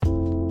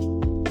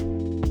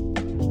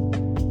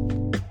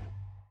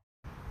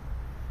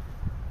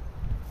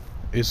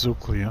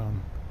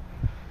Cleon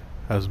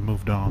has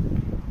moved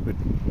on with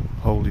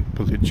Holy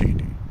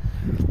Polygyny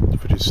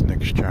for this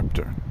next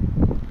chapter,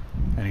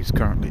 and he's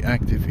currently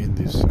active in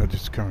this at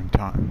this current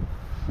time,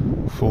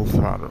 full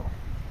throttle.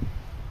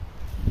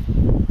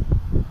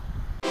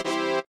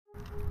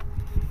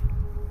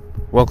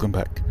 Welcome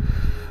back.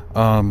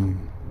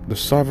 The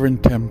Sovereign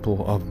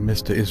Temple of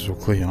Mr.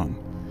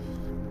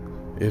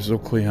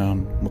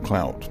 Cleon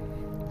MacLeod.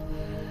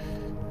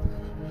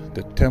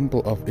 The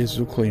Temple of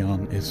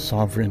Cleon is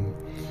sovereign,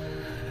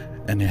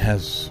 and it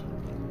has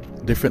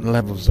different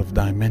levels of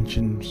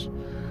dimensions,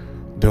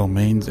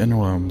 domains, and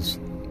realms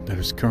that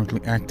is currently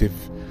active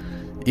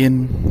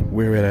in,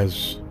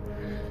 whereas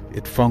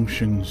it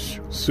functions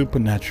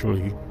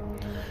supernaturally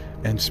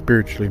and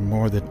spiritually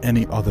more than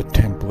any other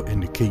temple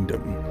in the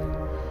kingdom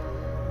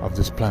of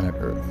this planet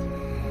Earth.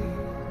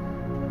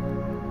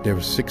 There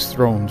are 6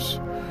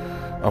 thrones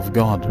of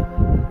God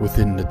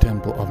within the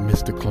temple of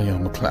Mr.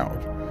 Cleon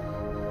MacLeod.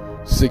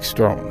 6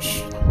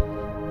 thrones.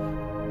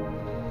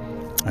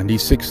 And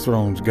these 6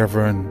 thrones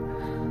govern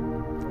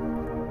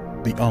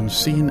the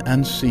unseen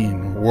and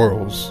seen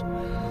worlds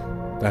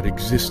that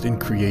exist in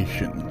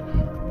creation.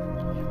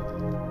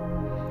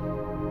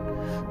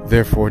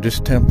 Therefore, this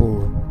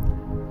temple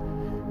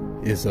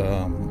is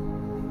a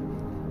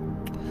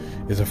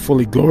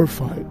fully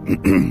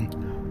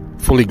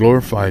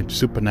glorified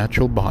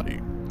supernatural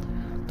body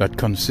that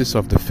consists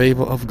of the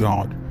favor of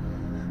God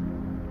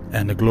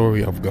and the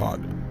glory of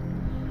God.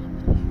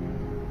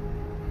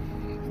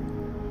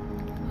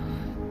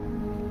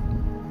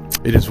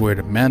 It is where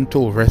the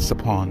mantle rests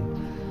upon.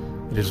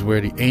 It is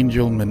where the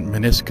angel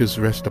meniscus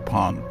rests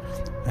upon,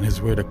 and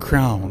is where the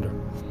crown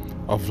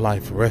of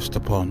life rests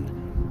upon.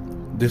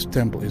 This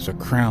temple is a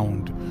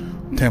crowned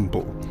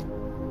temple.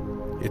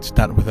 It's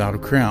not without a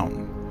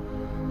crown.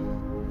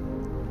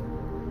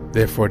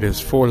 Therefore,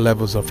 there's 4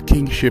 levels of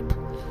kingship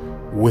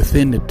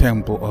within the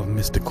temple of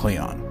Mr.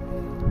 Cleon.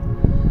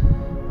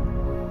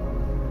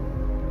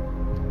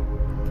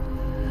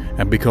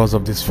 And because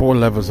of these 4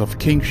 levels of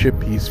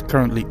kingship, he's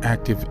currently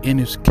active in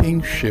his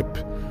kingship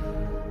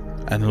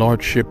and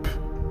lordship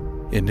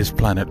in this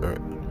planet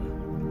Earth.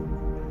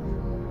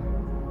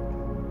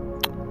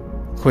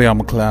 Cleon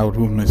MacLeod,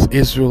 whom is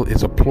Israel,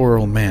 is a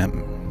plural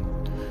man.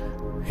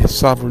 His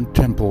sovereign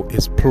temple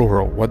is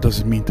plural. What does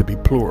it mean to be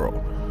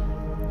plural?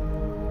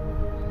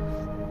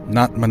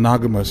 Not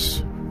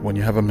monogamous. When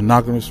you have a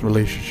monogamous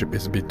relationship,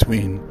 it's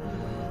between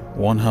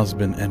one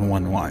husband and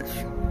one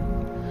wife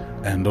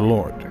and the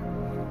Lord.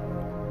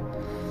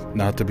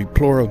 Now, to be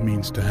plural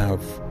means to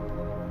have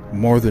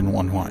more than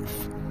one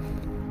wife.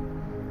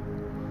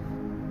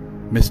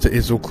 Mr.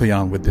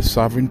 Cleon, with this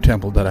sovereign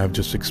temple that I've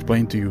just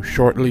explained to you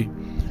shortly,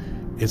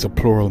 is a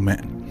plural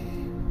man.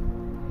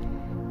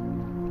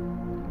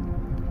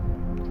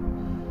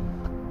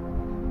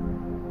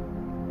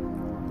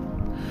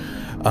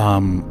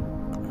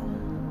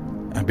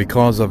 And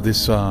because of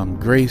this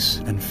grace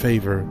and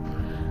favor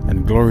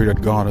and glory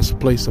that God has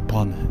placed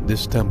upon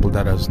this temple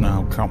that has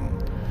now come,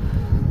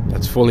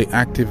 that's fully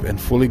active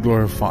and fully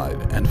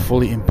glorified and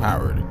fully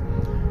empowered,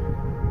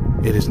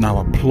 it is now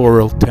a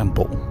plural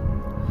temple,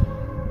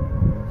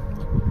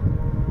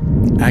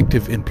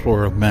 active in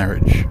plural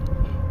marriage.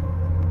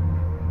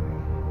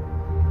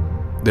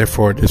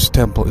 Therefore, this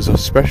temple is a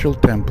special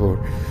temple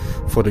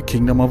for the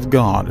kingdom of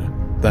God,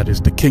 that is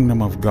the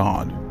kingdom of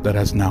God that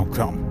has now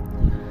come.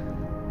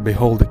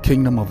 Behold, the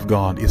kingdom of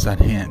God is at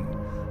hand,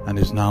 and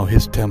is now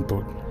his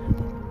temple.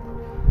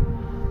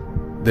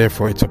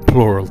 Therefore, it's a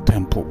plural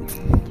temple.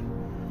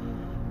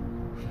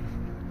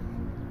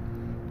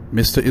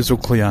 Mr.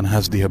 Cleon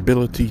has the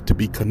ability to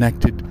be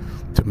connected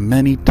to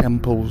many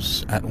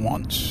temples at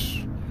once.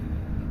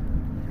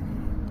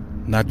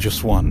 Not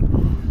just one.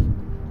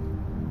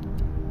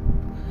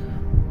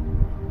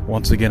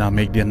 Once again, I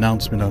make the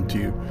announcement unto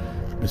you.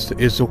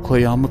 Mr.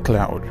 Cleon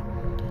MacLeod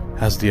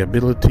has the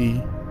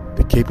ability,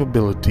 the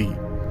capability,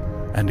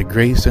 and the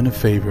grace and the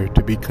favor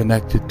to be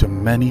connected to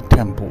many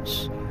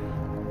temples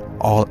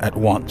all at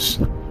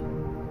once.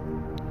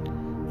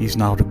 He's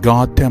now the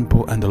God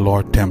temple and the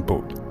Lord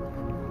temple.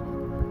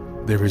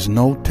 There is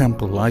no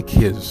temple like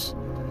his,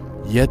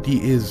 yet he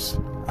is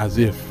as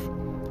if,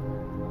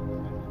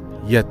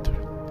 yet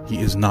he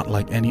is not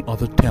like any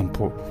other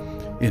temple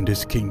in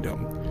this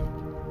kingdom.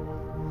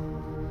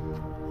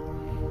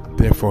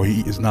 Therefore,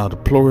 he is now the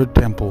plural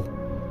temple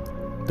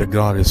that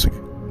God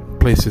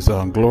places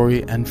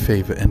glory and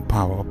favor and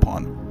power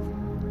upon.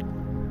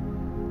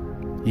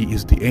 He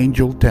is the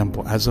angel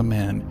temple as a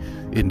man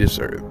in this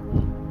earth.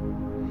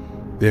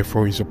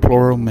 Therefore, he's a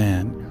plural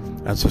man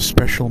as a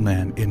special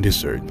man in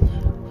this earth.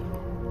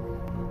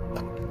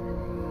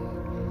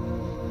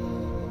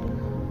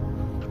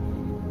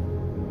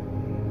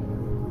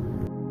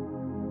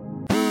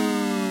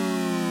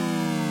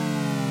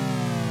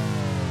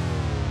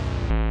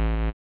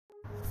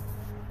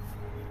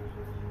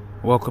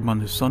 Welcome on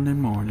this Sunday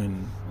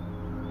morning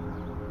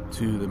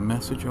to the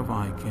message of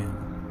ICAM,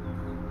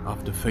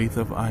 of the faith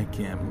of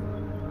ICAM,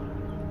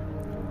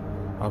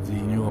 of the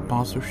new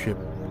apostleship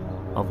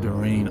of the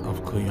reign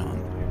of Cleon.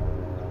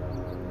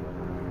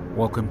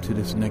 Welcome to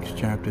this next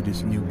chapter,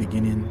 this new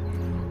beginning,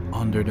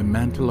 under the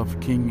mantle of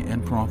King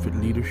and Prophet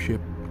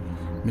leadership,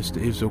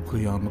 Mr.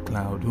 Cleon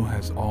McLeod, who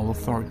has all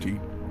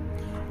authority,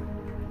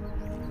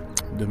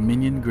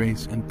 dominion,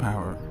 grace, and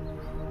power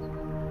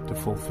to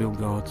fulfill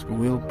God's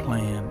will,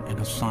 plan, and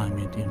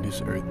assignment in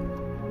this earth.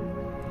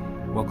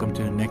 Welcome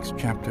to the next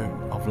chapter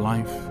of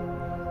life.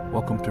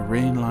 Welcome to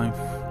Reign Life,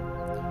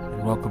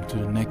 and welcome to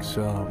the next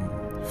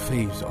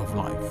phase of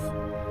life.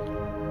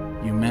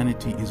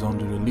 Humanity is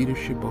under the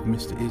leadership of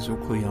Mr.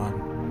 Cleon,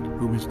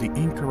 who is the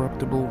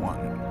incorruptible one.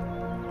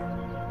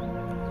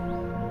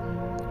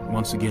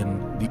 Once again,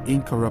 the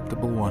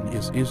incorruptible one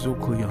is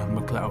Cleon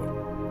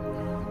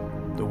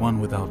McLeod, the one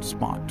without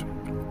spot.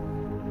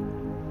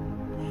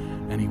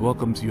 And he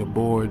welcomes you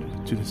aboard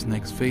to this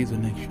next phase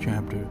and next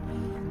chapter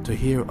to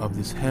hear of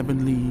this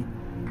heavenly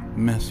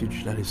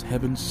message that is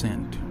heaven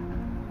sent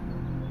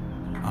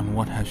on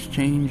what has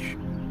changed,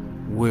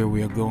 where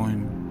we are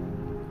going,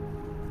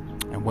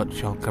 and what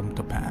shall come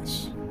to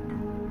pass.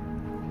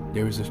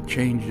 There is a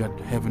change that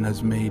heaven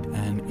has made,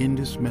 and in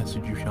this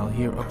message you shall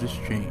hear of this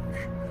change,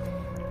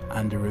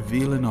 and the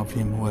revealing of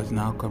him who has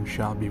now come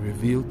shall be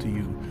revealed to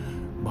you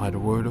by the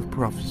word of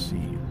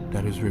prophecy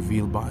that is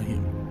revealed by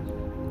him.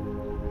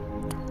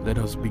 Let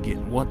us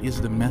begin. What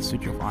is the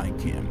message of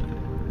ICAM?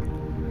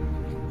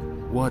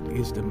 What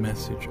is the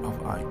message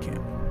of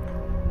ICAM?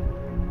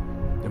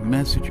 The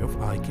message of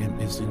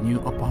ICAM is the new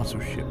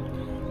apostleship,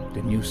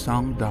 the new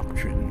sound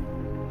doctrine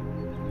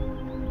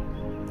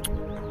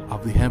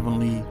of the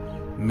heavenly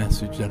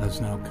message that has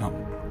now come.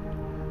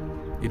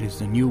 It is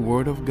the new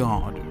word of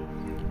God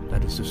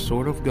that is the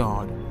sword of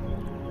God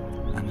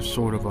and the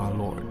sword of our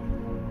Lord.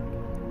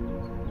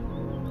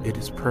 It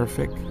is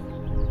perfect,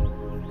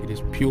 it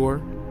is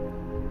pure,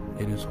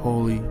 it is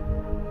holy,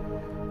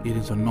 it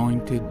is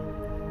anointed,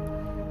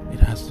 it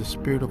has the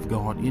Spirit of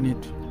God in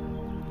it,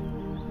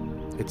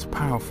 it's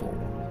powerful.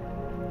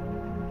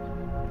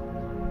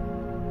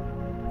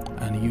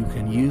 And you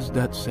can use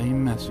that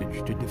same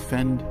message to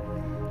defend,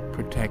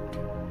 protect,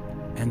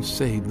 and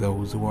save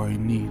those who are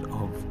in need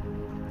of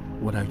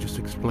what I just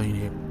explained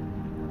here.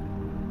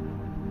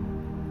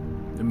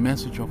 The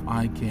message of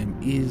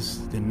ICAM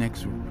is the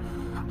next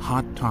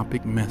hot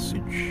topic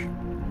message,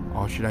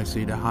 or should I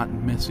say the hot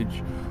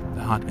message,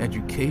 the hot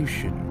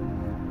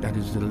education that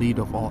is the lead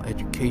of all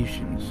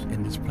educations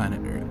in this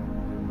planet Earth.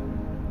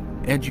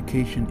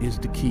 Education is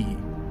the key,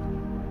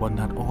 but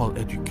not all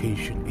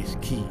education is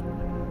key.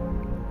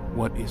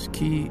 What is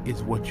key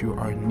is what you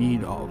are in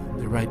need of,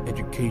 the right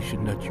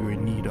education that you're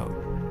in need of,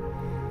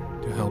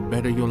 to help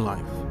better your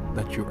life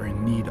that you are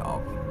in need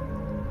of.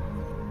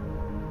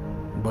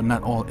 But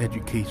not all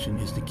education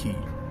is the key.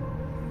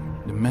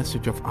 The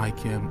message of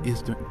ICAM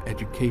is the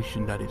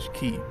education that is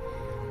key.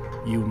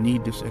 You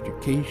need this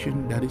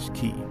education that is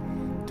key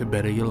to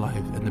better your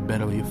life and to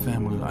better your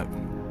family life,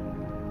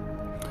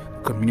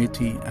 the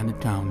community and the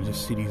town, the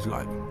city's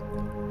life.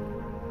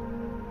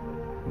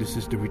 This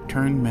is the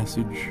return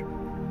message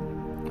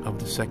of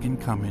the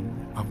second coming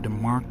of the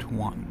marked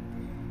one,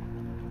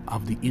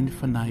 of the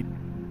infinite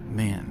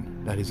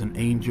man that is an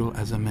angel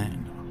as a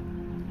man,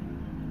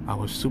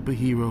 our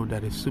superhero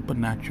that is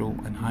supernatural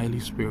and highly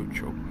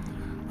spiritual,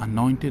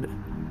 anointed,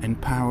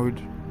 empowered,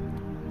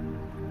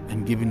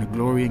 and given the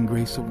glory and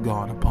grace of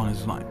God upon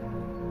his life.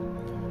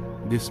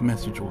 This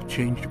message will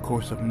change the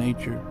course of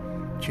nature,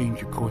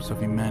 change the course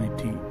of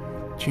humanity,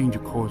 change the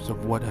course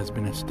of what has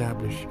been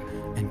established,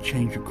 and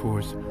change the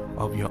course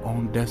of your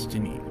own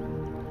destiny.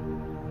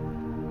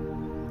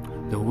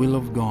 The will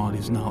of God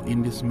is now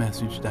in this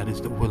message, that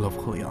is the will of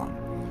Cleon.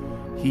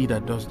 He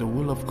that does the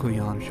will of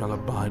Cleon shall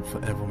abide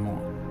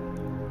forevermore.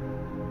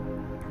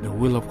 The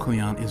will of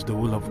Cleon is the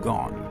will of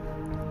God.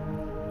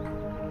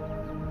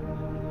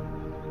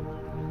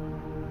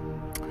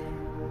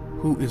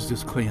 Who is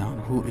this Cleon?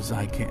 Who is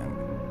ICAM?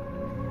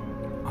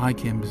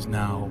 ICAM is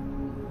now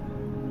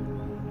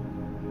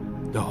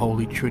the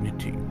Holy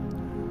Trinity.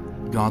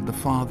 God the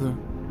Father,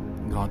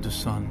 God the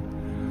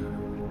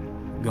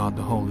Son, God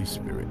the Holy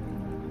Spirit.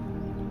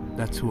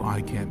 That's who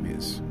ICAM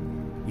is.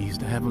 He's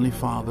the Heavenly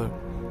Father,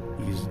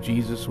 He's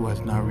Jesus who has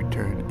now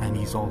returned, and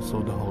He's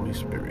also the Holy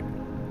Spirit.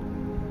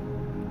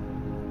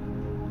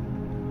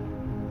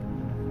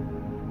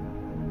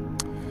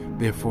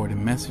 Therefore, the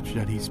message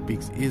that he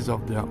speaks is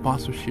of the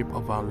apostleship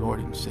of our Lord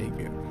and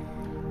Savior.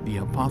 The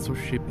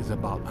apostleship is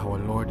about our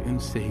Lord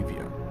and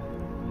Savior.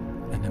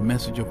 And the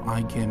message of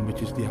ICAM,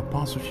 which is the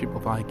apostleship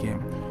of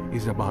ICAM,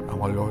 is about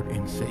our Lord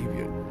and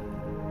Savior.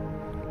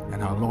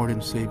 And our Lord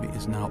and Savior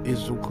is now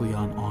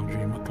Cleon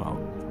Andre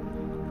McLeod.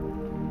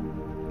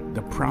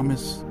 The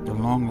promise, the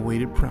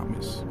long-awaited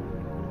promise,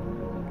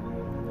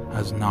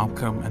 has now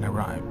come and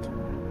arrived.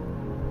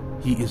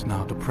 He is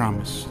now the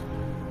promise.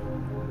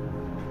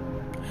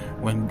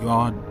 When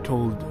God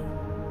told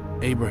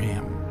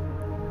Abraham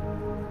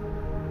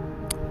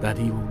that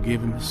he will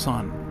give him a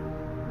son,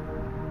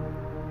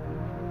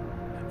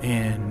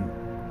 and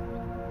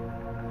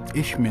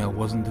Ishmael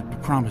wasn't the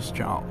promised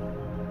child,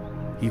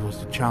 he was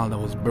the child that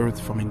was birthed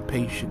from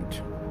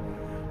impatient.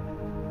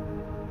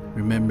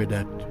 Remember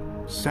that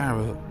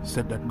Sarah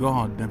said that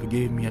God never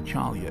gave me a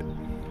child yet,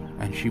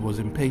 and she was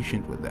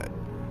impatient with that.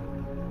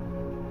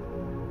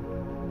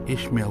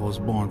 Ishmael was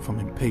born from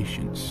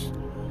impatience,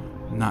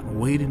 not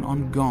waiting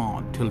on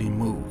God till he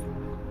moved,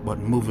 but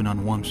moving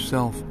on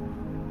oneself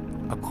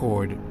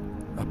accord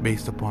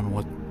based upon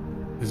what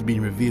is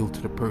being revealed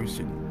to the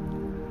person.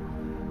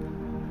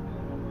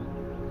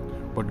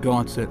 But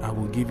God said, I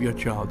will give you a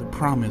child. The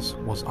promise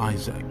was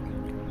Isaac.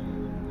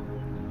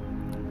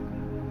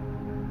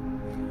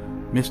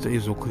 Mr.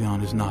 Israel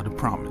Cleon is not a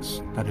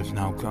promise that has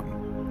now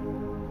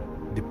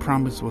come. The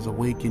promise was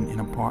awakened in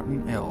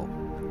apartment L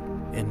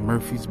in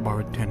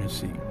Murfreesboro,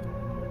 Tennessee.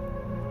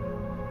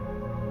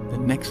 The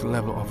next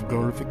level of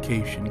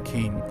glorification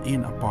came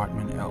in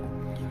apartment L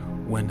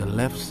when the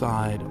left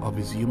side of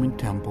his human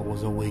temple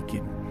was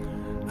awakened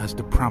as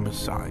the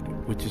promised side,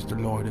 which is the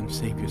Lord and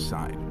Savior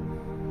side.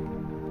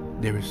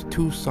 There is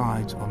two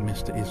sides of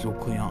Mr. Israel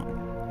Cleon,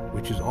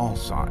 which is all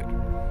side.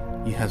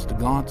 He has the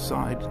God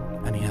side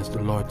and he has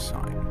the Lord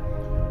side.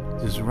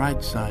 His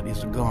right side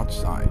is the God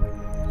side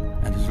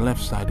and his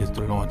left side is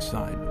the Lord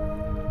side.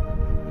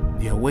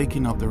 The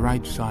awakening of the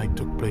right side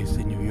took place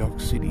in New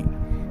York City.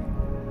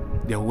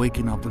 The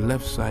awakening of the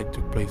left side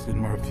took place in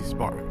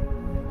Murfreesboro.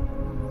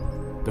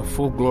 The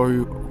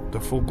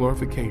full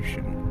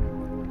glorification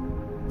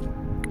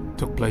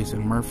took place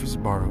in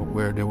Murfreesboro,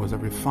 where there was a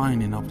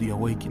refining of the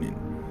awakening.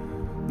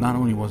 Not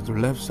only was the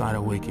left side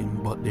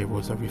awakened, but there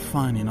was a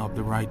refining of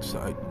the right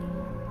side.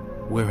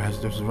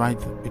 Whereas his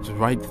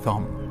right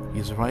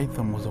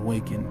thumb was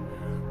awakened,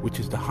 which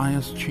is the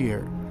highest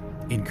chair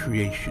in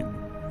creation.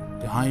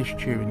 The highest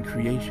chair in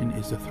creation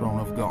is the throne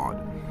of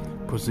God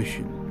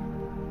position.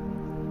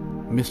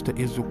 Mr.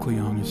 Israel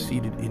Cleon is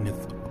seated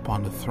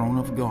upon the throne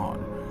of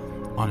God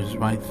on his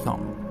right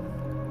thumb.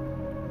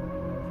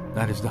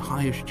 That is the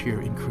highest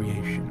chair in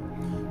creation.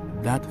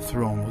 That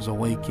throne was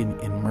awakened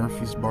in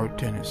Murfreesboro,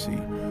 Tennessee,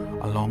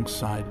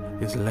 alongside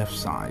his left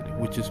side,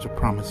 which is the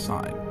promised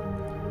side.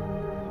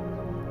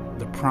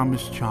 The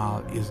promised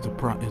child is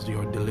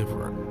your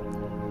deliverer.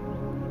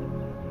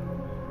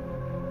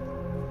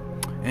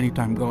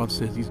 Anytime God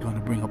says he's going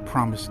to bring a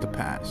promise to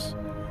pass,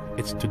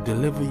 it's to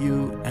deliver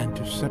you and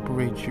to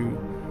separate you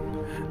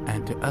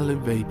and to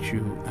elevate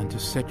you and to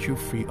set you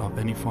free of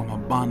any form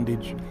of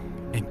bondage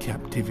and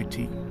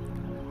captivity.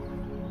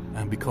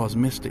 And because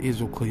Mr.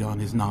 Israel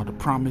Cleon is now the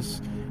promise,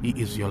 he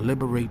is your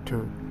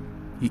liberator,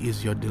 he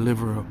is your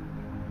deliverer.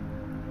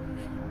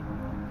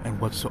 And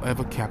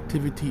whatsoever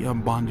captivity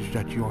and bondage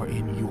that you are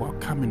in, you are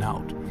coming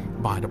out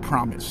by the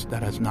promise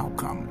that has now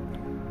come.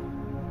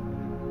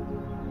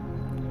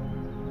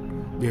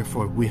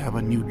 Therefore, we have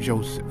a new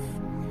Joseph.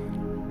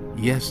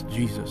 Yes,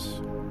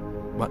 Jesus,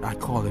 but I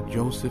call it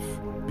Joseph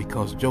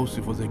because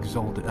Joseph was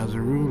exalted as a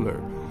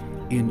ruler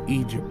in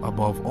Egypt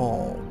above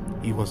all.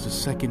 He was the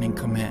second in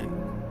command.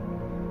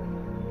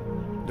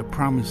 The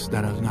promise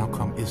that has now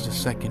come is the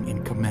second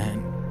in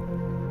command.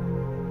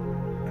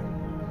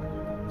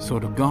 So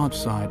the God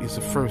side is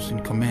the first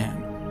in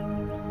command.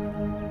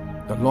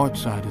 The Lord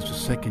side is the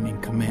second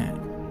in command.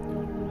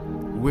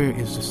 Where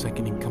is the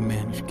second in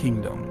command? His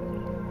kingdom.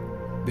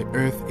 The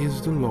earth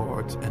is the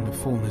Lord's and the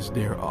fullness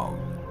thereof.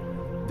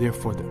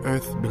 Therefore the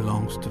earth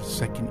belongs to the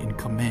second in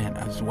command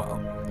as well,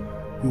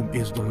 whom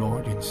is the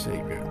Lord and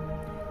Savior.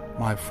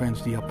 My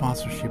friends, the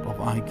apostleship of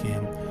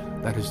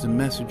ICAM, that is the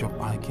message of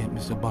ICAM,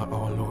 is about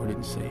our Lord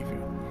and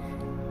Savior.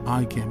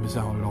 ICAM is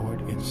our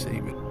Lord and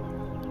Savior.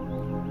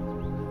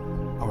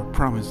 Our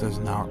promise has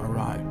now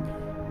arrived.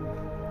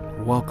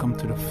 Welcome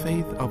to the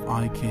faith of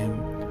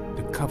ICAM,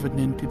 the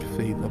covenanted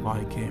faith of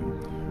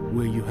ICAM,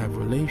 where you have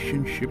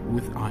relationship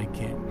with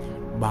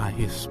ICAM by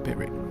His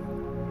Spirit.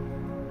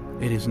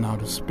 It is now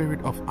the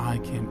Spirit of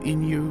ICAM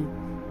in you,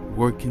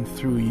 working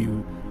through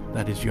you,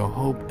 that is your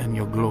hope and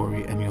your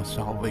glory and your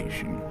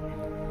salvation.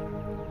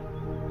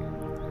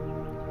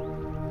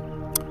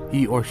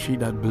 He or she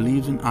that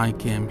believes in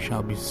ICAM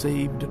shall be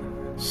saved,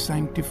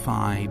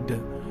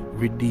 sanctified,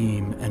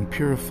 redeemed, and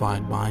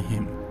purified by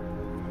Him.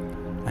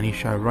 And He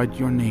shall write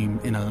your name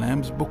in a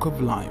Lamb's book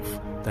of life,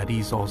 that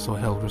He's also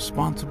held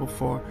responsible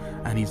for,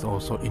 and He's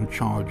also in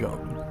charge of.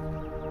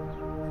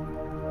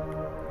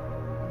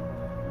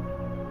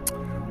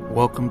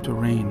 Welcome to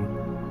reign.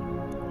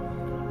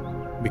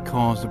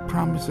 Because the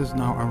promise has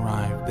now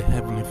arrived, the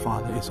Heavenly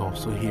Father is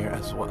also here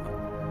as well.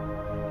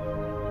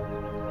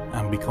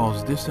 And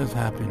because this has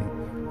happened,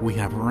 we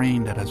have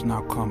rain that has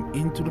now come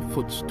into the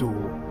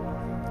footstool,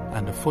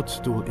 and the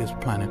footstool is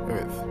planet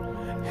Earth.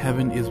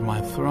 Heaven is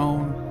my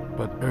throne,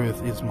 but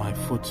earth is my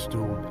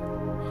footstool.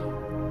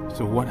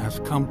 So what has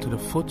come to the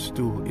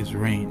footstool is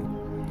rain.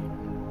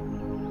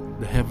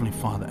 The Heavenly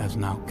Father has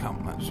now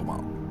come as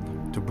well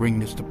to bring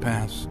this to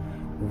pass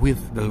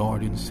with the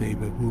Lord and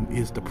Savior, whom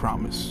is the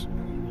promise.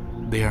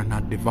 They are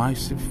not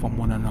divisive from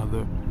one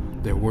another,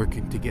 they're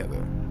working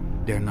together.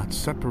 They're not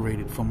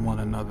separated from one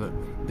another,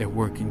 they're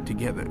working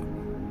together.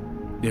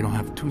 They don't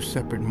have two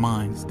separate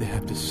minds, they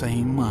have the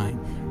same mind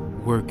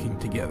working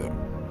together.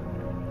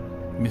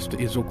 Mr.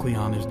 Israel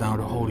Cleon is now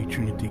the Holy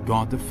Trinity,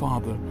 God the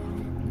Father,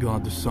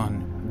 God the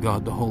Son,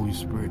 God the Holy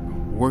Spirit,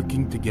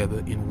 working together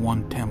in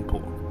one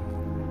temple.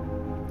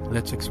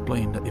 Let's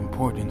explain the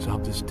importance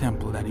of this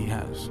temple that he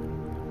has.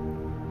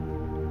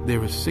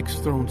 There are 6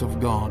 thrones of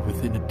God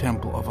within the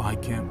temple of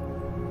ICAM.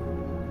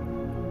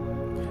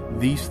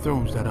 These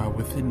thrones that are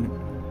within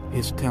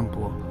his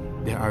temple,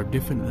 there are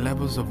different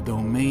levels of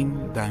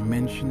domain,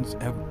 dimensions,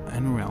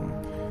 and realm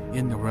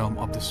in the realm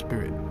of the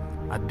spirit,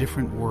 a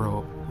different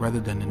world rather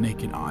than the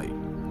naked eye.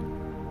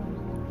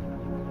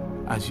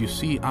 As you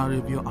see out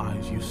of your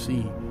eyes, you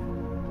see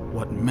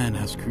what man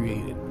has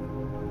created.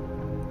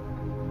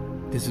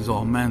 This is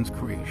all man's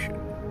creation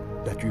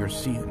that you are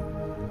seeing.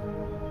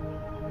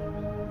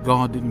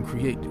 God didn't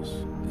create this.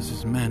 This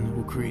is man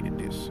who created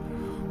this.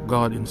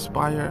 God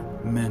inspired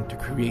man to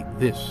create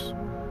this.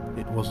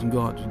 It wasn't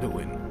God's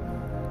doing.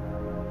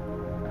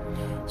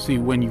 See,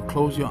 when you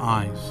close your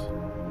eyes,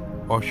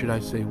 or should I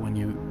say when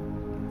you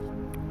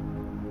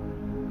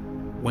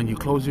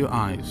close your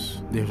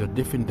eyes, there's a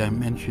different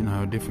dimension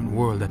or a different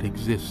world that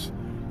exists.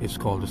 It's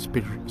called the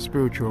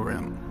spiritual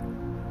realm.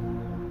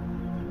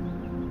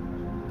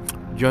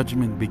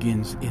 Judgment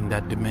begins in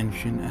that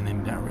dimension and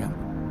in that realm.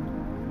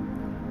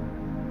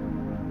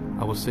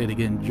 I will say it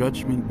again,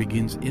 judgment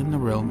begins in the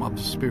realm of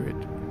the spirit.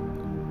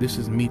 This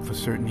is meat for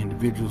certain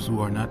individuals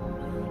who are not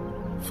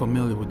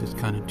familiar with this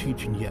kind of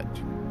teaching yet.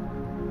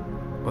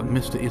 But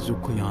Mr.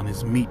 Cleon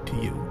is meat to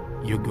you.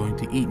 You're going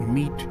to eat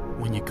meat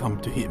when you come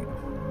to him.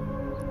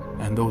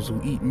 And those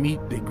who eat meat,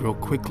 they grow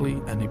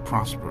quickly and they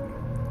prosper.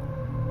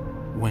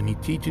 When he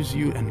teaches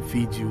you and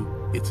feeds you,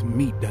 it's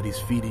meat that he's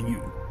feeding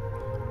you.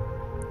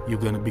 You're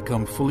going to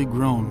become fully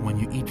grown when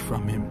you eat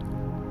from him.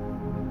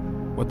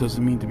 What does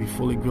it mean to be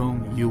fully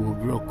grown? You will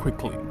grow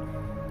quickly.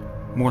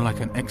 More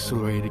like an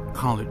accelerated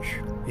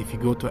college. If you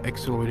go to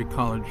accelerated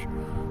college,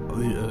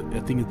 I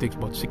think it takes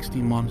about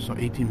 16 months or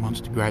 18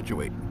 months to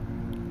graduate.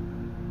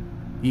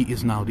 He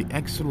is now the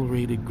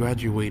accelerated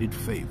graduated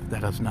faith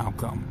that has now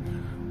come,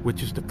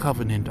 which is the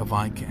covenant of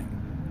ICAM.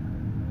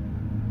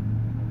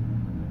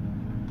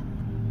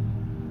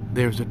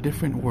 There's a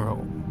different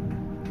world.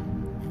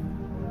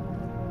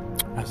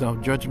 As our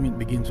judgment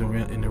begins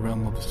in the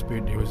realm of the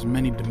spirit, there is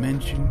many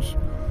dimensions,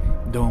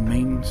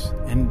 domains,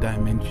 and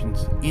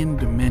dimensions in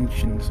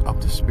dimensions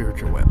of the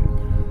spiritual realm.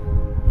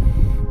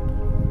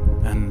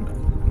 And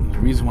the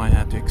reason why I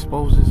had to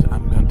expose this,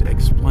 I'm going to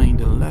explain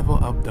the level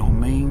of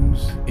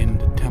domains in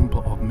the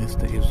temple of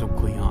Mr.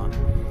 Cleon,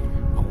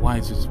 and why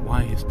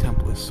his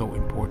temple is so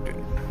important.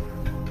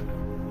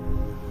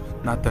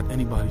 Not that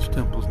anybody's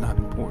temple is not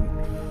important,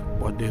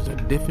 but there's a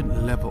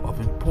different level of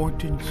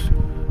importance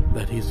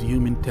that his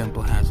human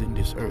temple has in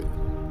this earth.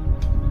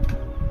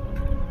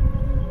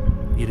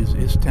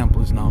 His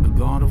temple is now the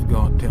God of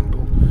God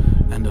temple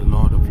and the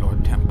Lord of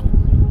Lord temple.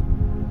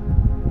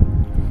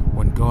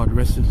 When God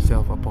rests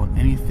himself upon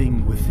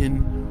anything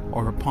within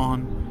or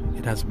upon,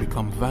 it has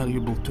become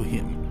valuable to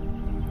him.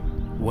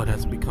 What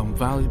has become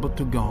valuable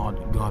to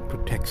God, God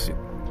protects it.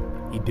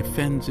 He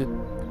defends it,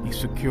 he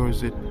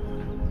secures it,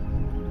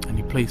 and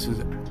he places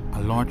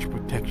a large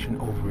protection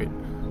over it,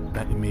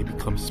 that it may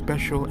become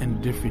special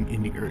and different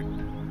in the earth.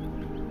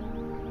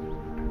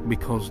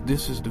 Because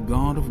this is the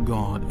God of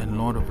God and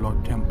Lord of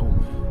Lord temple,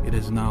 it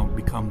has now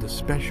become the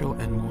special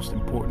and most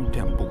important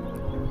temple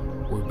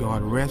where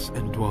God rests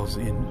and dwells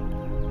in.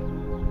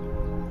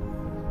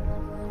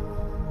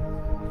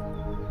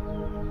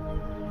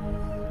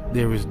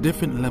 There is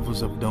different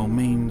levels of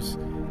domains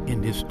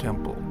in this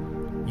temple.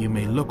 You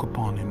may look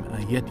upon him,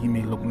 and yet he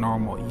may look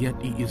normal, yet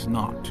he is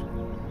not.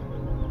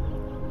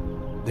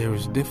 There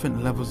is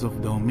different levels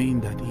of domain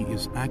that he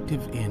is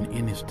active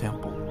in his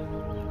temple.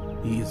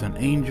 He is an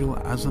angel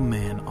as a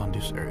man on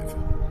this earth.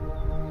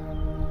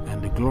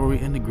 And the glory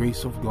and the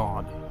grace of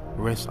God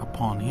rests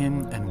upon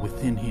him and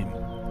within him.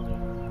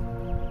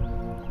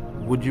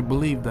 Would you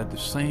believe that the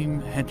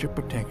same hedge of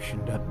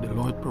protection that the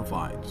Lord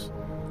provides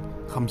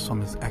comes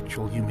from his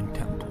actual human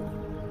temple?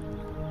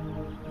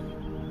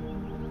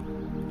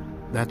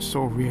 That's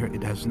so rare,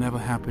 it has never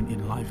happened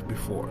in life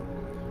before.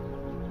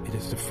 It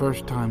is the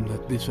first time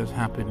that this has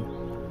happened,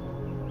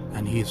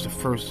 and he is the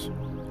first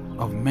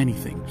of many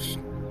things.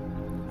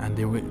 And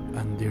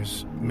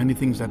there's many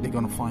things that they're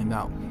going to find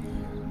out.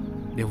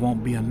 There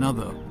won't be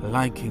another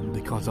like him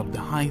because of the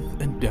height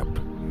and depth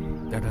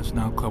that has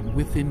now come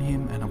within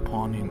him and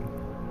upon him.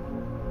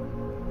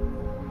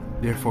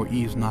 Therefore,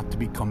 he is not to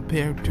be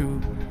compared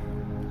to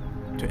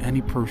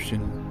any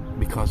person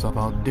because of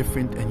how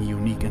different and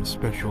unique and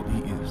special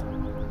he is.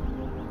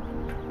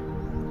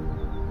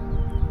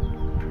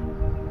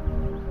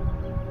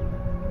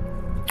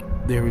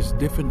 There is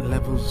different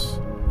levels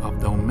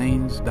of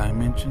domains,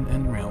 dimensions,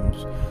 and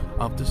realms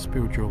of the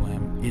spiritual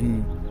realm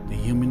in the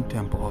human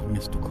temple of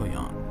Mr.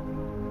 Cleon.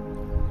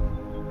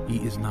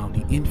 He is now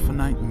the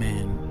infinite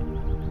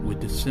man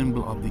with the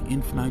symbol of the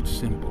infinite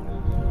symbol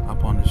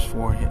upon his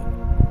forehead.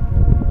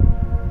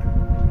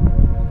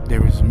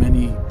 There is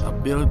many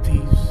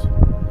abilities,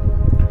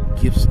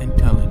 gifts, and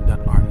talent that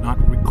are not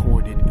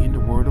recorded in the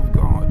Word of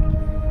God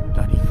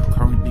that he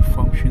currently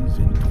functions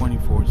in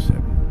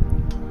 24/7.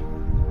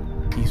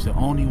 He's the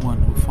only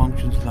one who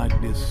functions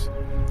like this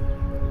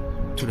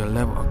to the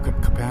level of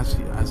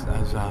capacity as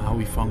how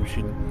we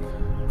function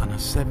on a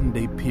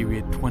 7-day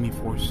period,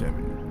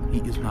 24/7. He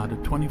is not a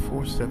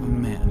 24/7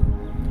 man.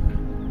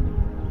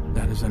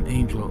 That is an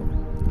angel.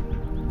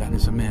 That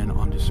is a man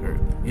on this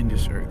earth, in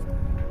this earth.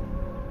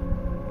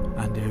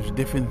 And there's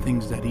different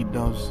things that he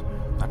does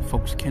that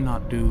folks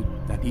cannot do,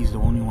 that he's the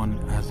only one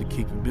that has the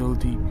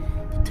capability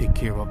to take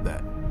care of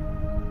that.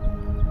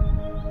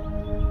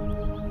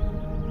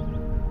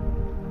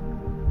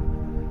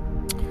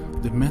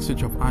 The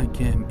message of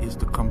ICAM is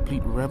the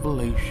complete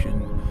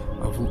revelation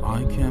of who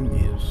ICAM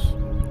is,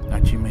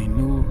 that you may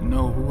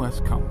know who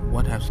has come,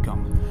 what has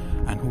come,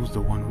 and who's the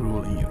one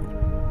ruling you.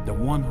 The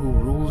one who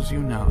rules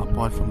you now,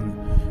 apart from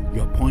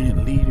your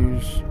appointed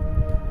leaders,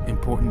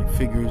 important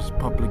figures,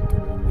 public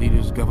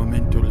leaders,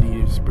 governmental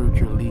leaders,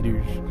 spiritual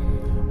leaders,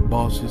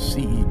 bosses,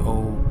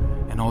 CEO,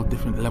 and all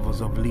different levels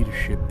of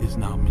leadership, is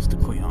now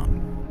Mr.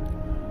 Cleon.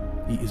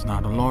 He is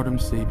now the Lord and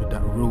Savior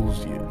that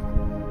rules you.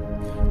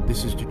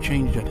 This is the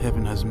change that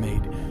heaven has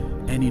made.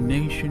 Any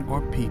nation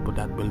or people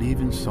that believe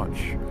in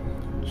such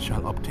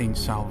shall obtain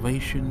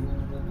salvation,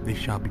 they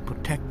shall be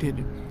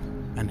protected,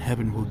 and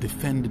heaven will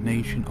defend the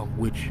nation of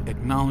which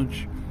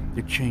acknowledge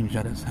the change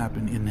that has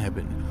happened in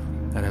heaven,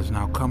 that has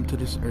now come to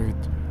this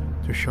earth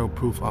to show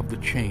proof of the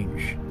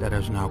change that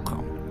has now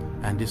come.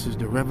 And this is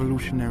the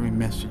revolutionary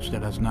message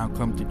that has now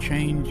come to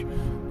change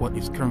what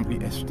is currently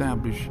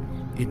established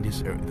in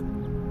this earth.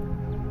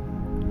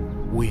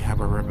 We have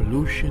a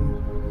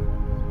revolution,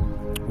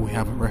 we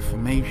have a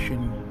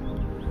reformation,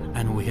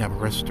 and we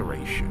have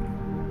restoration.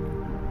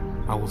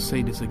 I will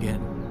say this again.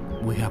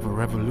 We have a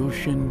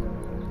revolution,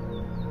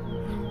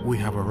 we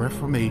have a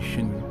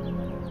reformation,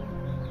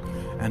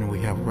 and we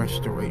have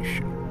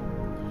restoration.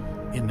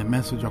 In the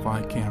message of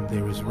ICAM,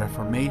 there is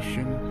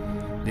reformation,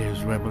 there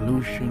is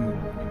revolution,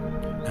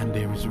 and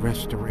there is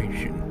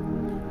restoration.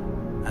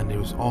 And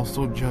there is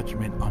also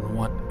judgment on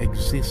what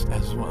exists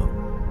as well.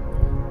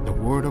 The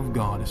Word of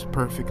God is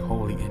perfect,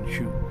 holy, and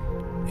true.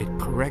 It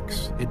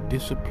corrects, it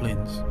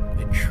disciplines,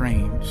 it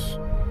trains,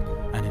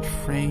 and it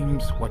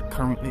frames what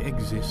currently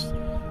exists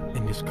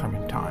in this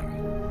current time.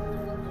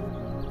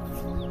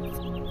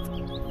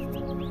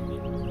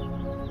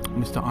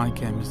 Mr.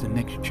 ICAM is the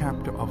next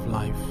chapter of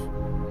life.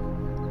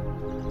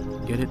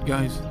 Get it,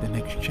 guys? The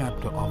next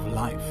chapter of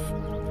life.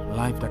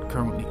 Life that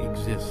currently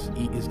exists.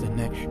 He is the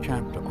next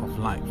chapter of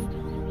life.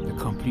 The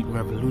complete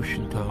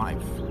revolution to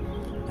life.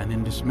 And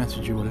in this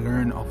message you will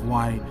learn of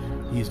why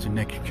he is the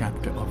next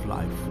chapter of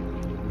life.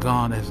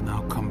 God has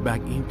now come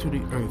back into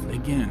the earth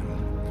again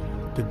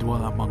to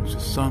dwell amongst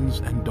his sons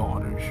and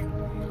daughters.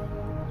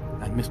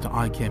 And Mr.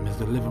 ICAM is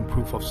the living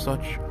proof of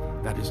such.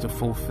 That is the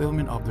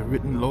fulfillment of the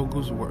written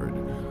Logos word,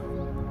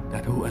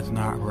 that who has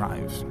now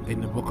arrived.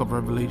 In the book of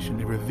Revelation,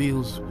 it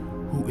reveals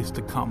who is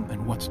to come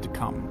and what's to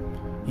come.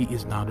 He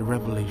is now the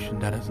revelation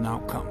that has now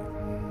come.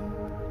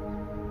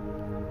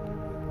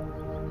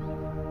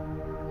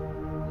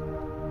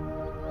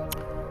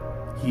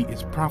 He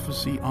is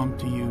prophecy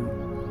unto you,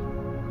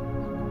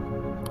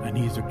 and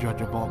he is the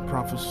judge of all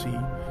prophecy,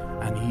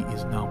 and he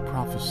is now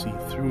prophecy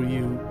through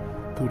you,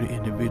 through the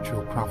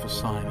individual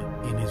prophesying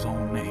in his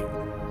own name.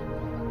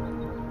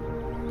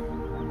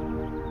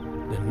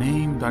 The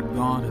name that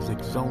God has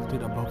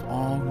exalted above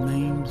all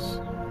names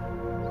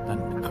that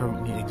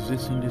currently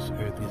exists in this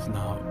earth is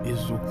now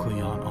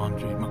Cleon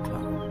Andre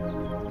McLeod.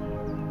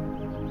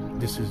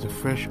 This is the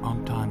fresh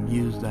on-time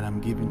news that I'm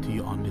giving to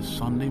you on this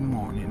Sunday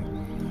morning,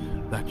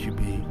 that you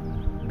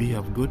be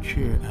of good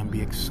cheer and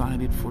be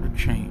excited for the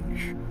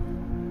change.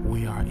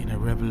 We are in a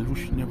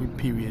revolutionary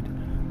period,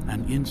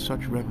 and in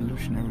such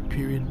revolutionary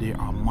period there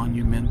are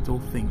monumental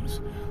things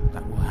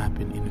that will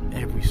happen in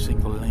every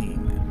single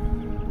lane.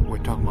 We're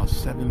talking about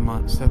seven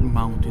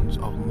mountains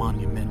of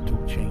monumental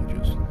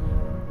changes.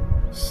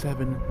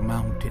 7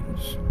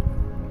 mountains.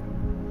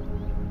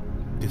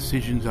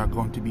 Decisions are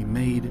going to be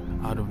made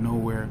out of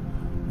nowhere.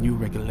 New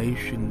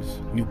regulations,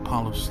 new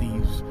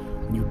policies,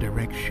 new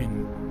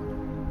direction.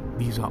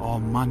 These are all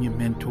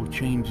monumental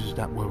changes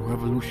that will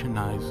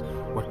revolutionize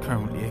what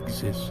currently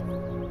exists.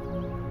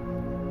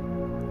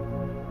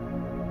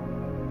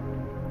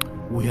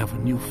 We have a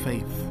new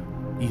faith.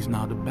 He's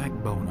now the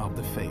backbone of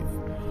the faith.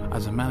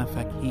 As a matter of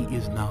fact, he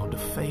is now the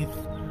faith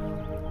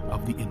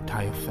of the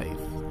entire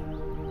faith.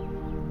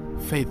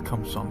 Faith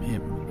comes from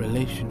him.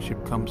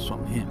 Relationship comes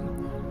from him.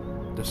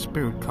 The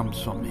Spirit comes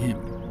from him.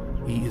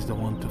 He is the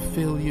one to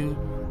fill you,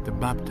 to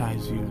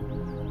baptize you,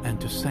 and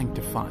to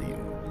sanctify you.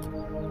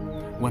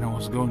 When I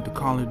was going to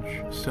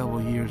college several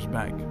years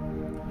back,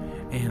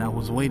 and I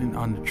was waiting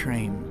on the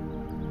train,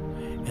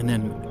 and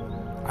then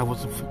I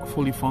was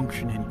fully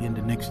functioning in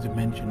the next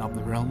dimension of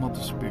the realm of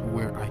the Spirit,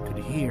 where I could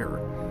hear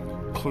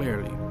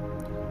clearly.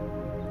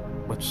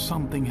 But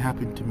something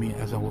happened to me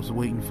as I was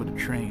waiting for the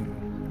train.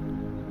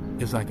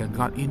 It's like I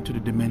got into the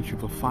dimension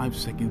for 5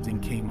 seconds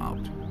and came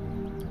out.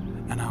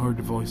 And I heard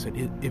the voice that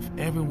if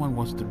everyone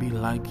was to be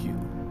like you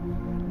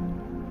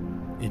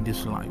in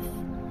this life,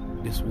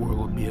 this world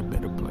would be a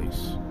better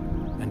place.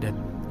 And that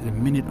the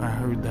minute I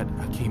heard that,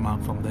 I came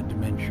out from that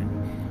dimension.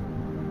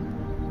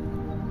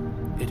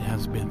 It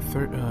has been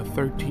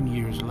 13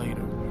 years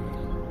later.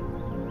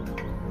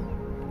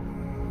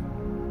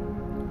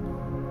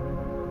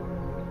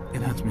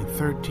 It has been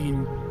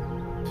 13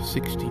 to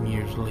 16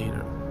 years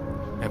later,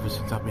 ever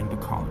since I've been to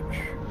college.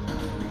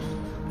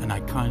 And I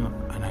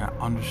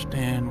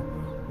understand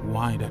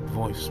why that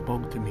voice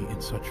spoke to me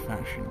in such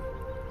fashion.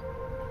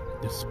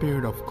 The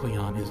spirit of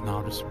Cleon is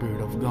now the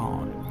Spirit of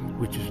God,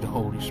 which is the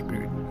Holy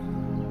Spirit.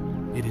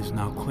 It is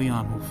now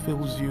Cleon who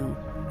fills you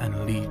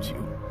and leads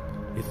you.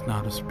 It's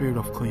now the Spirit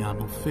of Cleon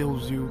who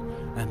fills you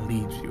and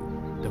leads you.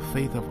 The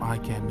faith of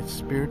ICAM is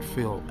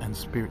Spirit-filled and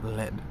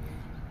Spirit-led.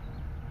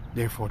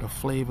 Therefore, the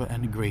flavor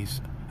and the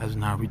grace has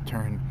now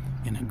returned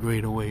in a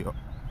greater way.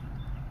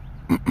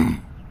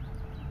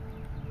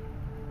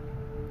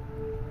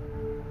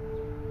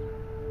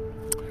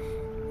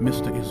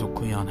 Mr.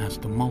 Cleon has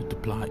to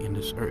multiply in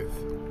this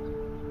earth.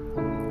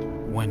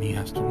 When he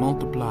has to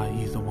multiply,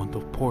 he's the one to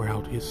pour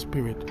out his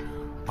Spirit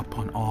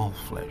upon all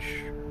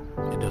flesh.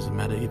 It doesn't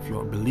matter if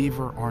you're a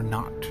believer or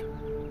not.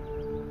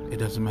 It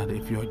doesn't matter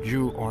if you're a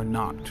Jew or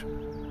not.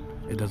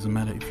 It doesn't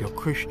matter if you're a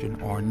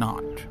Christian or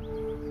not.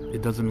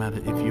 It doesn't matter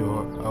if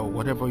you're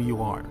whatever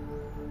you are.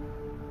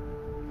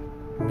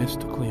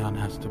 Mr. Cleon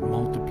has to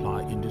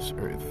multiply in this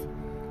earth.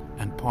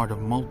 And part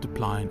of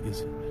multiplying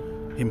is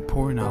him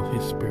pouring out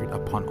his Spirit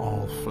upon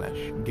all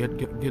flesh.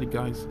 Get it,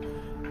 guys?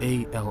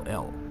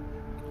 A-L-L.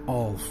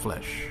 All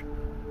flesh.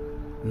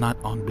 Not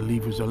on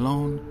believers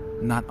alone,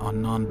 not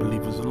on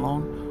non-believers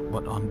alone,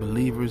 but on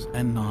believers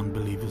and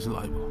non-believers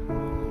alike.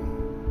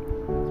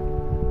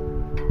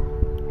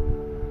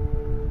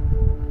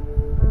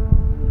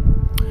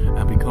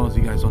 And because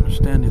you guys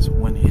understand this,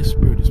 when his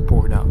Spirit is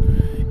poured out,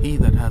 he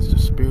that has the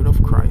Spirit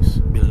of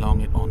Christ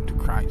belongeth unto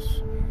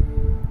Christ.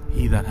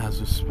 He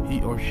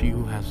or she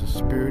who has the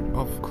Spirit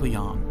of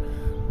Cleon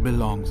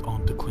belongs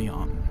unto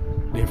Cleon.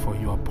 Therefore,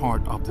 you are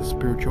part of the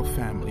spiritual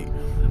family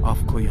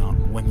of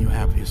Cleon when you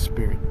have his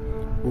Spirit,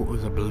 who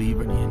is a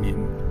believer in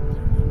him.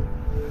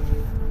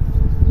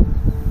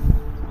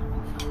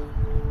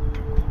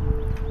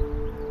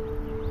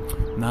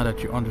 Now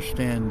that you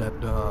understand that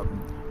the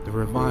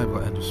revival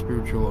and the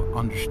spiritual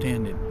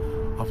understanding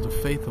of the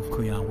faith of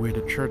Cleon, where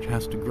the church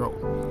has to grow,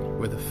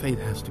 where the faith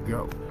has to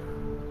grow,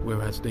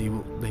 whereas they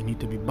need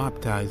to be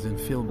baptized and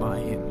filled by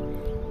him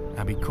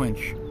and be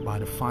quenched by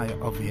the fire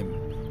of him.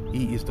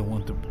 He is the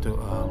one to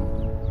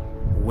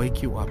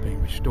wake you up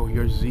and restore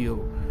your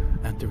zeal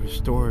and to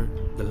restore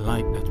the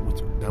light that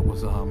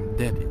was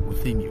dead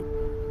within you.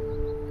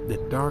 The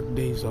dark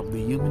days of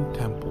the human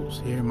temples,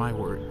 hear my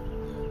word,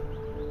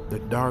 the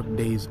dark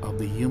days of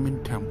the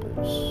human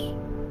temples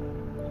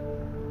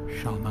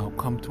shall now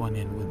come to an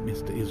end with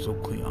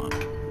Mr. Cleon.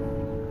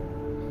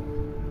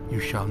 You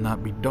shall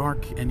not be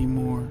dark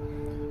anymore.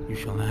 You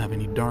shall not have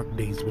any dark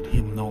days with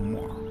him no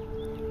more.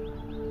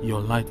 Your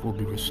light will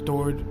be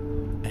restored,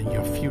 and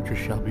your future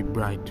shall be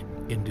bright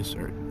in this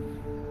earth.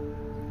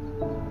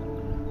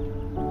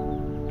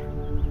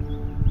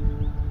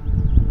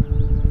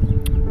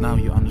 Now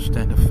you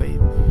understand the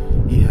faith.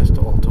 He has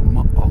to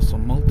also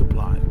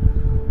multiply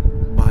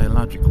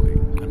biologically.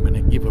 I'm going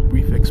to give a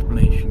brief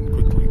explanation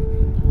quickly.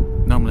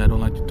 Normally I don't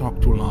like to talk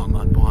too long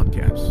on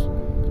podcasts.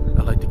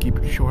 I like to keep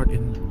it short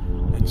and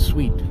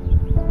sweet.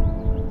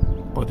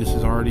 But this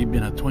has already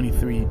been a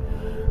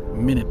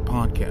 23-minute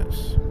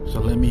podcast. So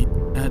let me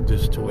add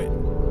this to it.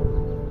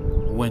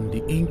 When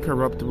the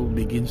incorruptible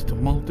begins to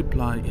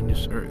multiply in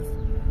this earth,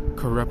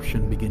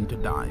 corruption begins to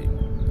die.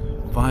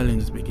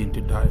 Violence begins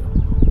to die.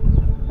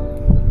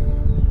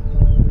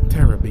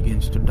 Terror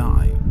begins to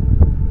die.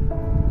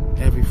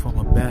 Every form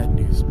of bad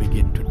news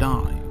begins to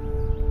die.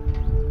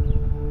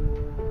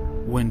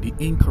 When the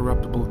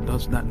incorruptible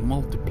does not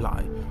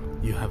multiply,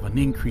 you have an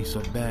increase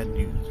of bad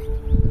news.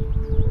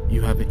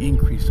 You have an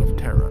increase of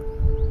terror.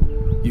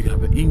 You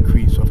have an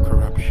increase of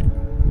corruption.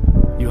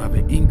 You have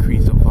an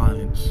increase of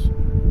violence.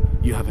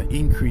 You have an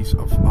increase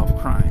of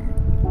crime.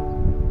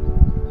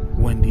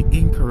 When the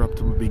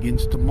incorruptible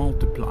begins to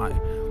multiply,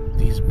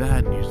 these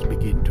bad news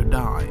begin to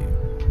die.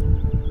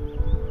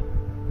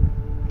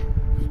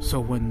 So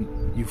when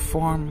you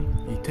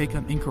take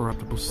an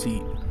incorruptible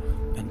seed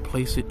and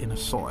place it in a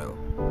soil,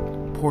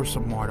 pour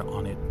some water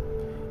on it,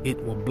 it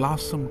will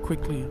blossom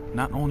quickly.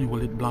 Not only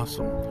will it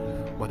blossom,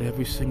 but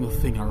every single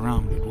thing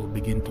around it will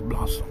begin to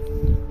blossom.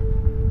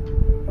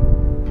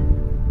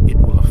 It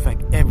will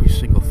affect every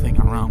single thing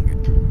around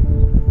it.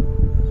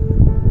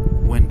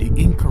 When the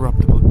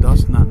incorruptible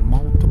does not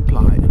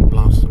multiply and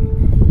blossom,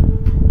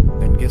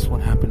 then guess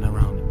what happened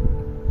around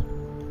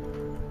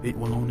it? It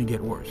will only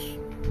get worse.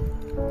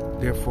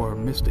 Therefore,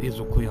 Mr.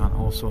 Cleon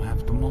also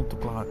has to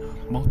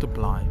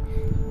multiply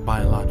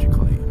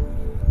biologically.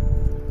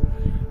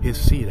 His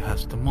seed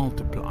has to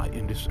multiply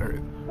in this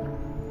earth.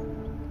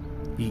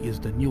 He is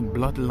the new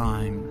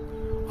bloodline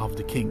of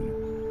the King.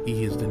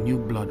 He is the new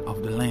blood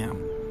of the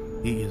Lamb.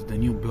 He is the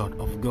new blood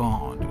of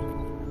God.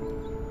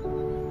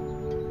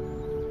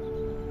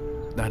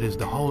 That is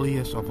the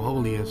holiest of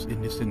holiest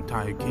in this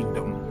entire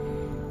kingdom.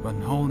 When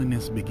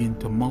holiness begins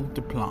to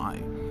multiply,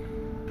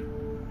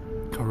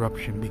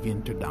 corruption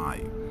begins to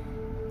die.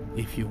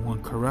 If you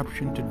want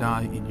corruption to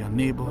die in your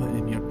neighborhood,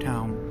 in your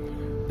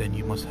town, then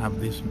you must have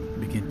this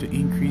begin to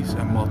increase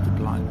and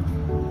multiply.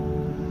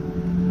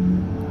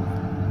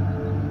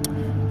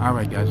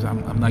 Alright guys,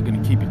 I'm not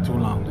going to keep you too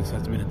long. This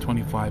has been a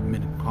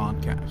 25-minute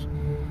podcast.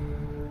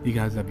 You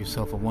guys have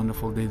yourself a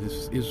wonderful day.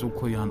 This is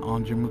Cleon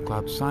Andre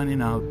McLeod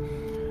signing out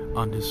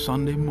on this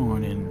Sunday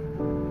morning,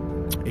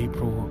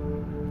 April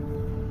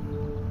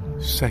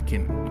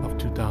 2nd of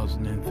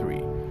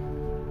 2003.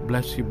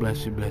 Bless you,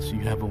 bless you, bless you.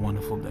 You have a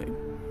wonderful day.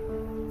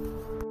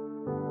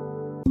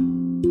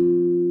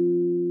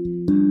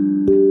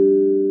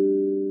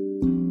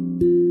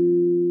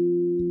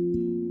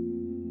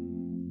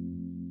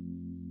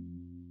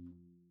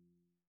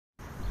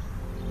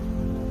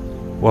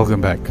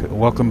 Welcome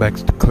back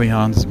to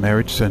Cleon's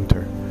Marriage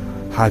Center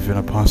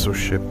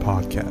Apostleship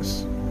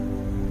podcast.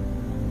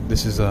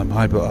 This is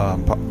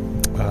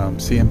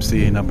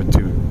CMCA number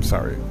 2.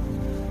 Sorry,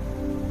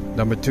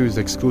 number 2 is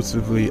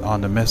exclusively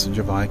on the message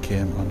of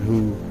ICAM on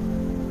who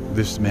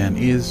this man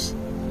is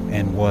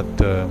and what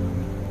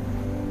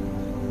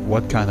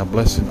kind of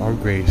blessing or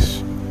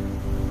grace,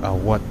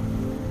 what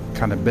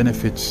kind of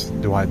benefits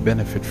do I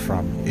benefit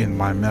from in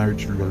my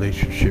marriage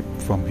relationship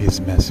from his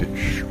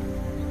message.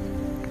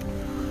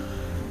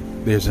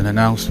 There's an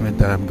announcement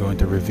that I'm going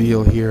to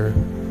reveal here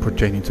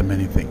pertaining to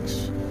many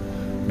things.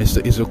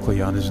 Mr.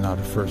 Cleon is not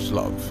the first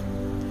love.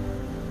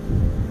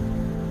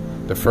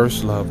 The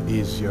first love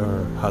is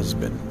your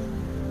husband,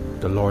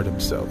 the Lord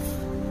himself.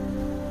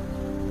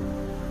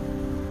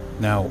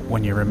 Now,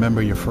 when you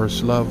remember your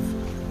first love,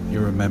 you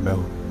remember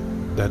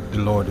that the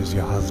Lord is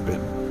your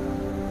husband.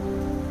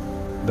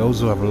 Those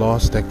who have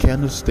lost their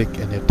candlestick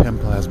and their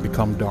temple has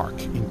become dark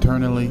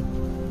internally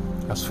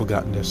has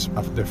forgotten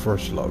their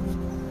first love.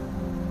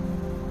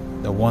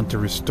 The one to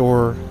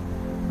restore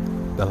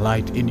the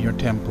light in your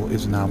temple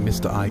is now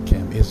Mr.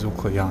 ICAM,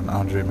 Cleon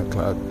Andre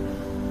McLeod.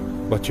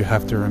 But you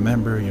have to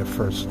remember your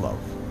first love.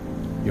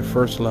 Your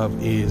first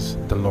love is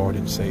the Lord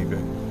and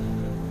Savior.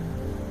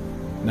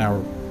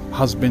 Now,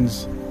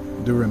 husbands,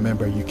 do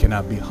remember you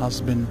cannot be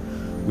husband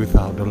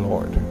without the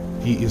Lord.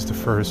 He is the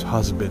first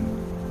husband.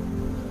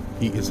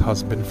 He is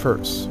husband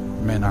first.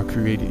 Men are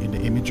created in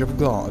the image of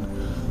God.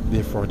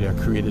 Therefore, they are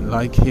created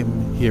like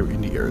Him here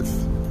in the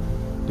earth.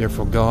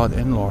 Therefore, God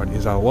and Lord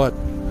is our what?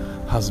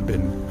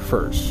 Husband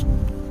first.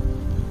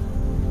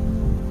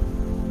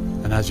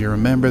 And as you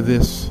remember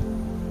this,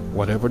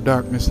 whatever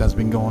darkness has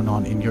been going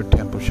on in your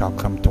temple shall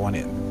come to an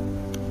end.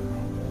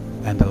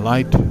 And the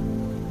light,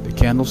 the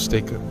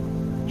candlestick,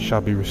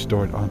 shall be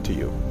restored unto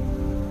you.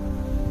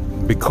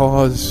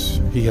 Because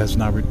he has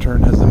now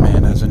returned as a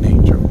man, as an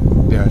angel,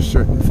 there are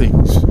certain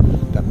things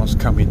that must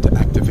come into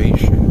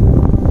activation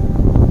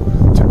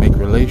to make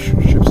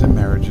relationships and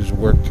marriages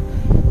work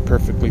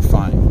perfectly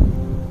fine.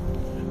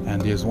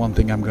 And there's one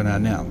thing I'm going to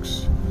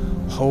announce.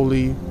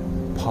 Holy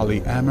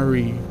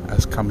polyamory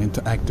has come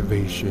into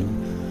activation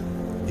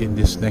in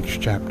this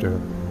next chapter.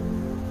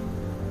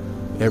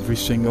 Every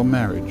single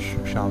marriage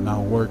shall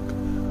now work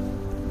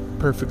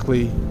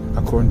perfectly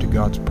according to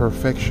God's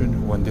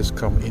perfection when this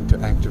come into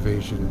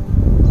activation.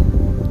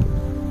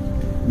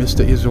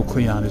 Mr.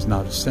 Cleon is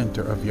now the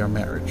center of your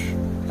marriage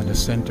and the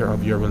center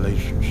of your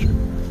relationship.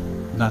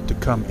 Not to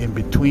come in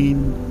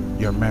between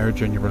your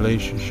marriage and your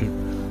relationship,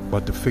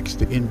 but to fix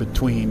the in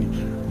between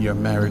your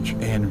marriage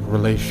and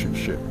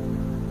relationship.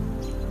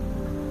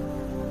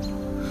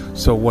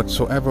 So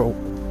whatsoever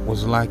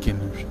was lacking,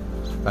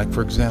 like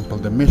for example,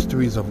 the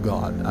mysteries of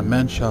God, a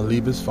man shall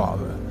leave his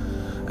father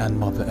and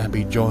mother and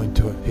be joined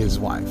to his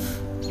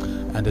wife,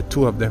 and the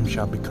two of them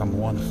shall become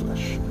one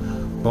flesh,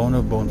 bone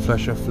of bone,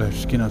 flesh of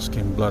flesh, skin of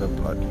skin, blood of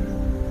blood.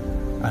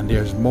 And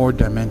there's more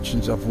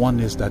dimensions of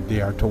oneness that they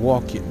are to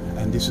walk in,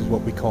 and this is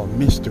what we call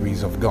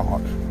mysteries of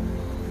God.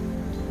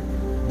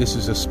 This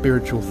is a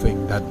spiritual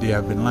thing that they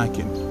have been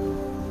lacking.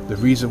 The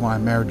reason why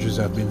marriages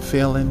have been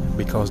failing,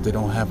 because they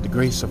don't have the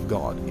grace of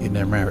God in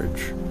their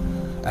marriage.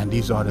 And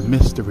these are the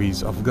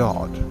mysteries of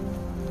God.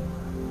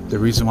 The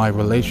reason why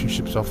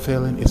relationships are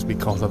failing is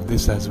because of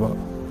this as well.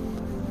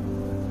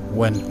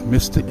 When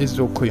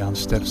Mr. Cleon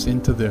steps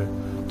into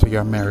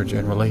your marriage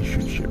and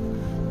relationship,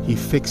 he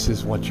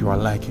fixes what you are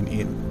lacking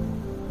in.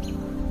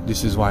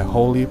 This is why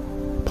holy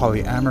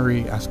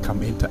polyamory has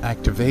come into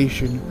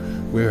activation,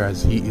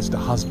 whereas he is the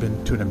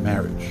husband to the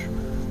marriage.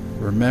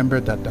 Remember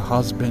that the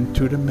husband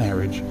to the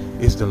marriage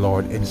is the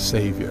Lord and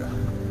Savior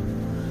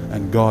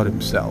and God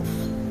himself.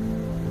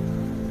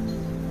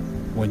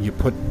 When you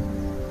put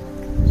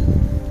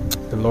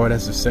the Lord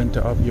as the center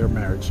of your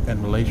marriage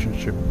and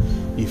relationship,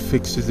 he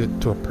fixes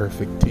it to a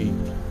perfect team.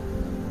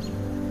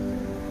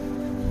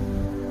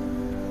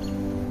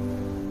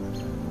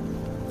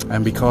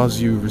 And because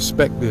you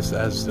respect this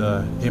as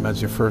him as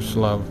your first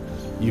love,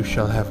 you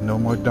shall have no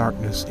more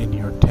darkness in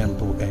your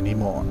temple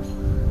anymore.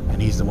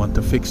 And he's the one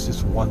to fix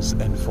this once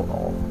and for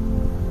all.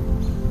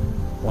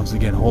 Once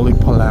again, holy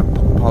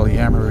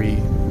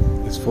polyamory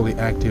is fully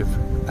active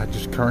at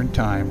this current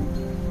time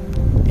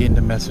in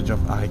the message of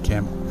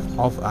ICAM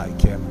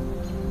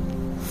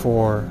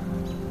for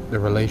the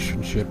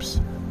relationships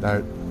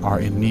that are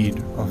in need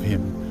of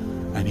him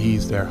and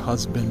He's their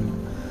husband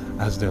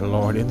as their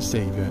Lord and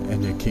Savior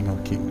and their King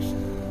of Kings.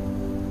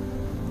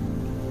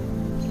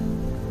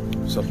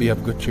 So be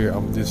of good cheer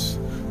of this.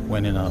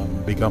 When it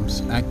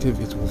becomes active,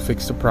 it will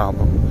fix the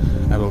problem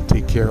and will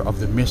take care of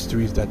the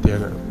mysteries that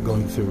they're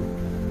going through.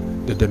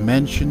 The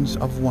dimensions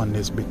of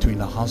oneness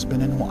between a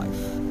husband and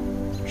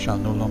wife shall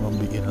no longer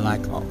be in lack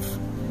of.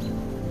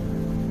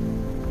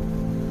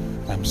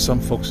 And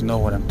some folks know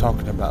what I'm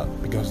talking about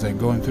because they're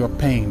going through a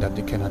pain that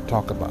they cannot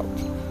talk about.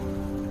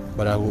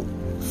 But I will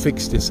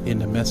fix this in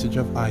the message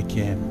of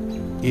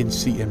ICAM in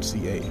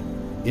CMCA.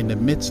 In the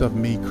midst of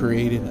me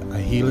creating a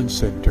healing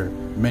center,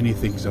 many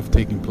things have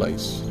taken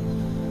place.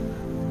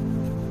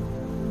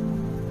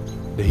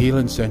 The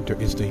healing center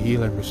is to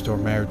heal and restore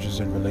marriages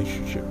and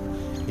relationships.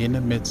 In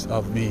the midst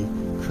of me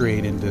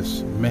creating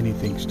this, many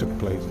things took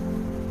place.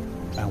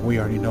 And we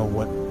already know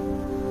what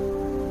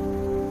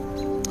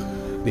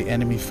the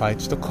enemy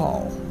fights the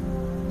call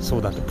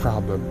so that the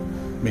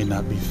problem may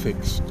not be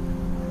fixed.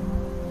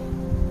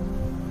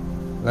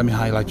 Let me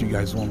highlight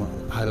this one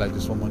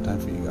more time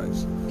for you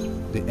guys.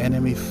 The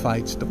enemy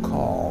fights the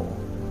call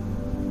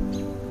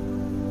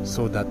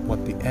so that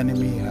what the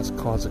enemy has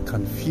caused a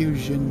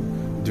confusion,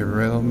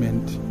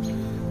 derailment,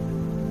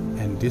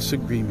 and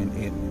disagreement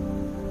in,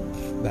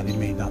 that it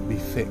may not be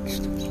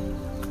fixed.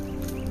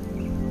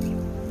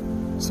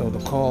 So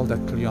the call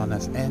that Cleon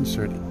has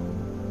answered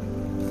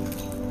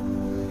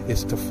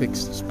is to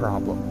fix this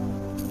problem.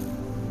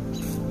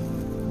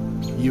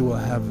 You will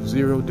have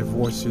 0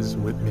 divorces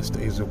with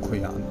Mr. Israel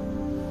Cleon.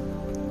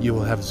 You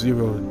will have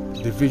 0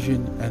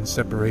 division and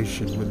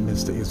separation with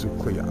Mr. Israel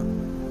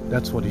Cleon.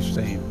 That's what he's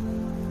saying.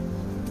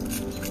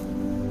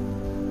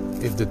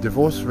 If the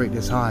divorce rate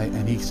is high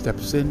and he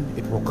steps in,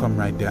 it will come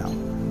right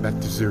down, back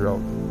to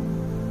 0.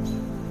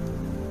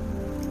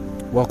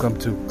 Welcome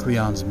to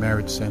Cleon's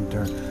Marriage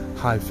Center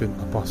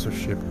 _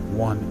 Apostleship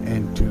 1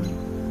 and 2.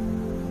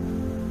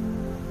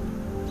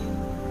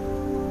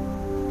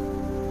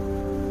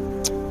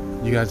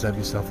 You guys have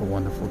yourself a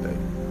wonderful day.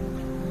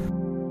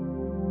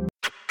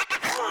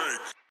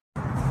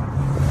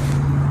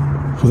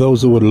 For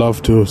those who would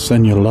love to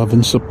send your love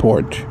and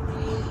support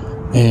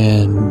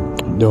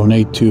and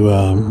donate to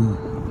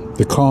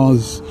the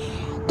cause,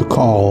 the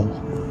call,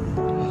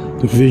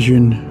 the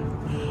vision,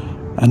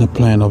 and the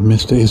plan of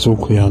Mr. Israel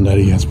Cleon that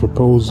he has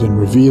proposed and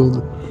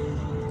revealed,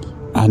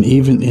 and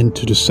even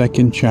into the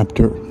 2nd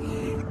chapter,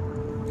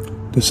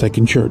 the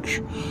 2nd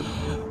church,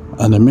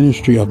 and the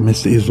ministry of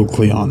Mr. Israel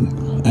Cleon,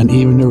 and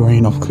even the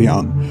reign of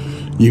Cleon,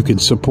 you can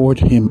support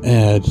him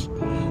at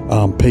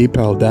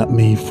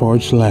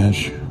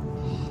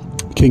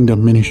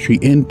paypal.me/Kingdom Ministry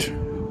Int,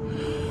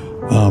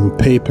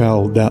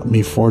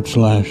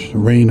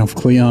 paypal.me/Reign of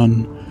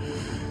Cleon,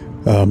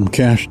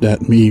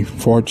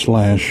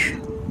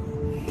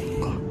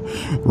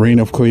 cash.me/Reign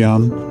of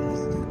Cleon,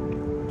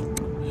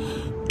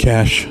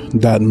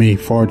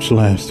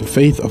 cash.me/The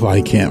Faith of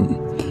ICAM,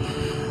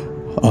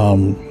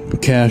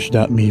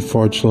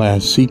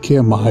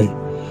 cash.me/CKMI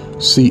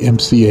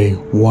CMCA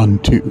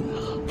 1-2.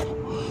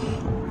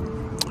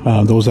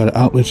 Those are the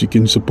outlets you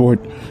can support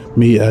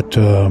me at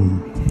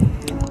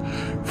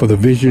for the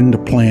vision, the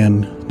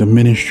plan, the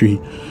ministry,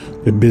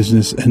 the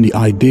business, and the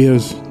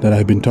ideas that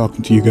I've been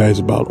talking to you guys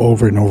about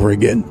over and over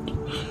again,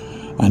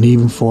 and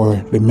even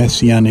for the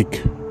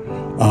messianic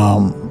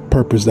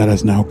purpose that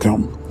has now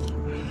come.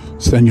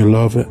 Send your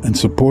love and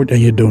support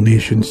and your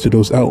donations to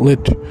those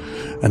outlets,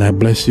 and I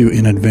bless you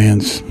in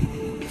advance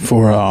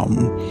for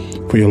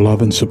your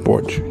love and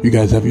support. You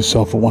guys have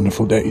yourself a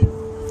wonderful day.